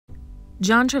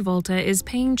John Travolta is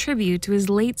paying tribute to his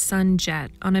late son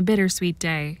Jett on a bittersweet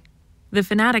day. The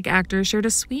Fanatic actor shared a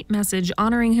sweet message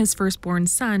honoring his firstborn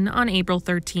son on April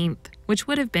 13th, which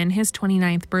would have been his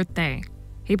 29th birthday.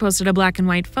 He posted a black and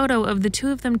white photo of the two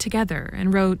of them together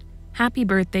and wrote, "Happy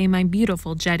birthday, my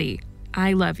beautiful Jetty.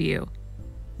 I love you."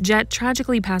 Jett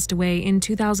tragically passed away in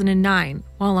 2009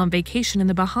 while on vacation in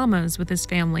the Bahamas with his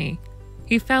family.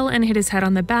 He fell and hit his head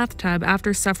on the bathtub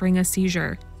after suffering a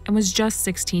seizure and was just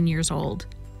 16 years old.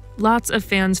 Lots of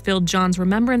fans filled John's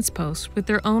remembrance post with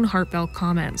their own heartfelt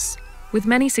comments, with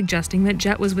many suggesting that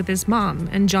Jett was with his mom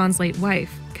and John's late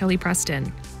wife, Kelly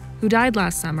Preston, who died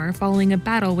last summer following a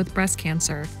battle with breast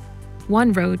cancer.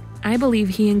 One wrote, "I believe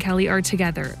he and Kelly are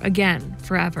together, again,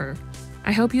 forever.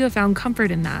 I hope you have found comfort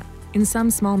in that, in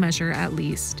some small measure at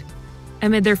least."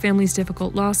 Amid their family's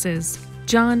difficult losses,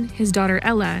 John, his daughter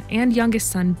Ella, and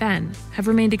youngest son Ben have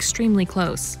remained extremely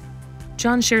close.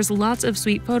 John shares lots of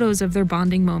sweet photos of their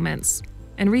bonding moments,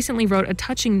 and recently wrote a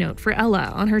touching note for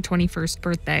Ella on her 21st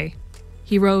birthday.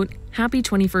 He wrote, "Happy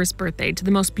 21st birthday to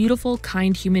the most beautiful,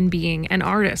 kind human being and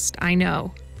artist I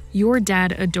know. Your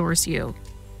dad adores you."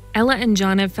 Ella and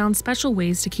John have found special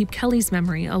ways to keep Kelly's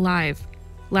memory alive.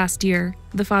 Last year,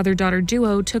 the father-daughter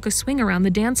duo took a swing around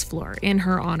the dance floor in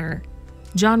her honor.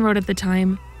 John wrote at the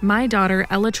time, "My daughter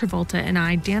Ella Travolta and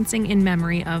I dancing in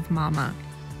memory of Mama.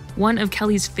 One of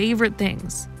Kelly's favorite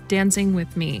things, dancing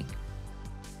with me."